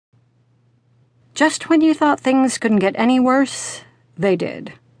Just when you thought things couldn't get any worse, they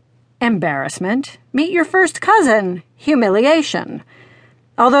did. Embarrassment. Meet your first cousin. Humiliation.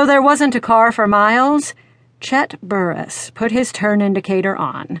 Although there wasn't a car for miles, Chet Burris put his turn indicator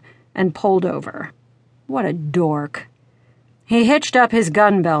on and pulled over. What a dork. He hitched up his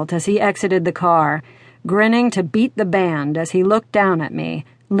gun belt as he exited the car, grinning to beat the band as he looked down at me,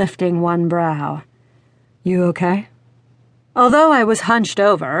 lifting one brow. "You okay?" Although I was hunched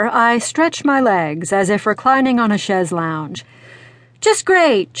over, I stretched my legs as if reclining on a chaise lounge. "Just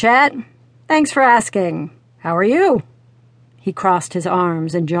great, Chet. Thanks for asking. How are you?" He crossed his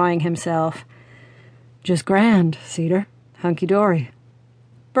arms, enjoying himself. "Just grand, Cedar. Hunky-dory.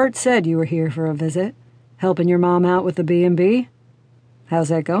 Bert said you were here for a visit, helping your mom out with the B&B. How's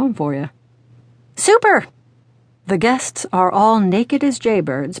that going for you?" "Super!" "The guests are all naked as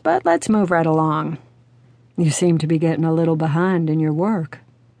jaybirds, but let's move right along." "You seem to be getting a little behind in your work."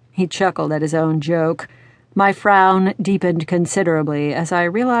 He chuckled at his own joke. My frown deepened considerably as I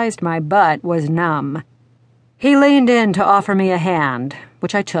realized my butt was numb. He leaned in to offer me a hand,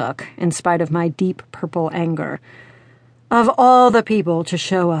 which I took, in spite of my deep purple anger. Of all the people to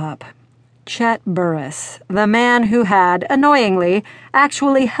show up, Chet Burris, the man who had, annoyingly,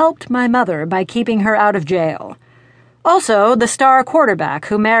 actually helped my mother by keeping her out of jail. Also, the star quarterback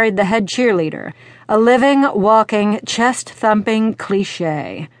who married the head cheerleader, a living, walking, chest-thumping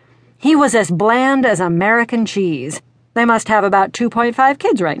cliché. He was as bland as American cheese. They must have about 2.5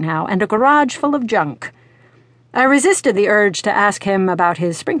 kids right now and a garage full of junk. I resisted the urge to ask him about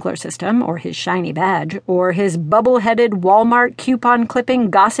his sprinkler system, or his shiny badge, or his bubble-headed Walmart coupon-clipping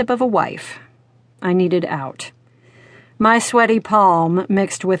gossip of a wife. I needed out. My sweaty palm,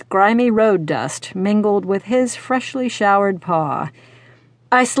 mixed with grimy road dust, mingled with his freshly showered paw.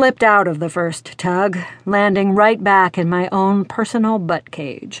 I slipped out of the first tug, landing right back in my own personal butt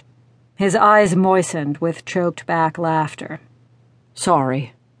cage. His eyes moistened with choked-back laughter.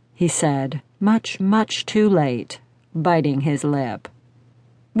 "Sorry," he said, much too late, biting his lip.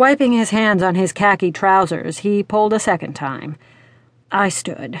 Wiping his hands on his khaki trousers, he pulled a second time. I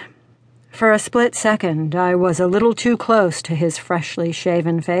stood. For a split second, I was a little too close to his freshly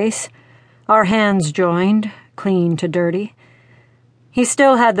shaven face. Our hands joined, clean to dirty. He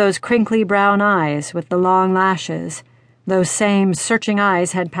still had those crinkly brown eyes with the long lashes. Those same searching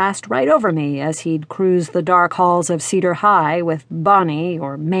eyes had passed right over me as he'd cruised the dark halls of Cedar High with Bonnie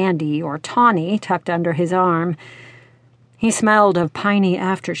or Mandy or Tawny tucked under his arm. He smelled of piney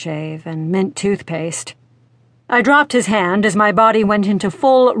aftershave and mint toothpaste. I dropped his hand as my body went into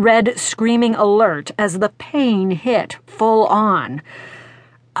full red screaming alert as the pain hit full on.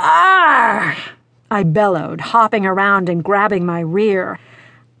 "Arr!" I bellowed, hopping around and grabbing my rear.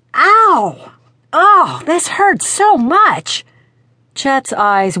 "Ow! Oh, this hurts so much!" Chet's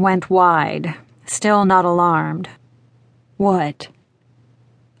eyes went wide, still not alarmed. "What?"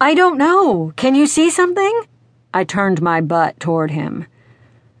 "I don't know. Can you see something?" I turned my butt toward him.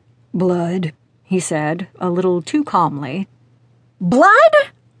 "Blood," he said, a little too calmly. "Blood?"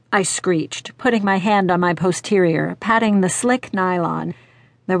 I screeched, putting my hand on my posterior, patting the slick nylon.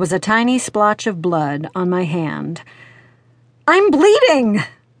 There was a tiny splotch of blood on my hand. "I'm bleeding!"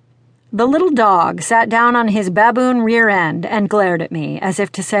 The little dog sat down on his baboon rear end and glared at me, as if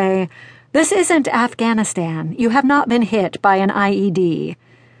to say, "This isn't Afghanistan. You have not been hit by an IED.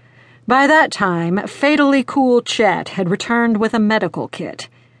 By that time, fatally cool Chet had returned with a medical kit.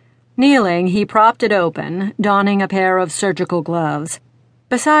 Kneeling, he propped it open, donning a pair of surgical gloves.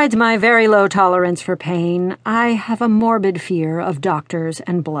 Besides my very low tolerance for pain, I have a morbid fear of doctors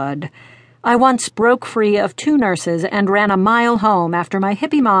and blood. I once broke free of 2 nurses and ran a mile home after my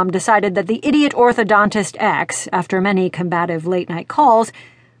hippie mom decided that the idiot orthodontist X, after many combative late-night calls,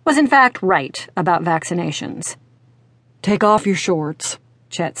 was in fact right about vaccinations. "Take off your shorts,"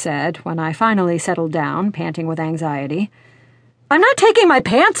 Chet said when I finally settled down, panting with anxiety. "I'm not taking my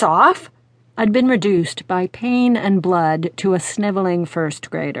pants off!" I'd been reduced by pain and blood to a sniveling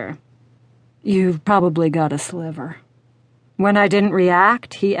first grader. "You've probably got a sliver." When I didn't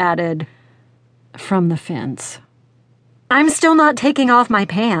react, he added, "From the fence." "I'm still not taking off my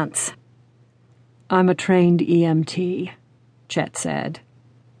pants." "I'm a trained EMT," Chet said.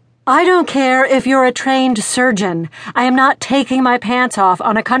 "I don't care if you're a trained surgeon. I am not taking my pants off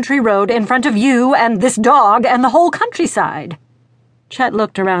on a country road in front of you and this dog and the whole countryside." Chet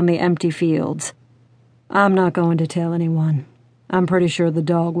looked around the empty fields. "I'm not going to tell anyone. I'm pretty sure the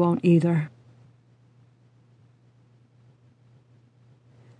dog won't either."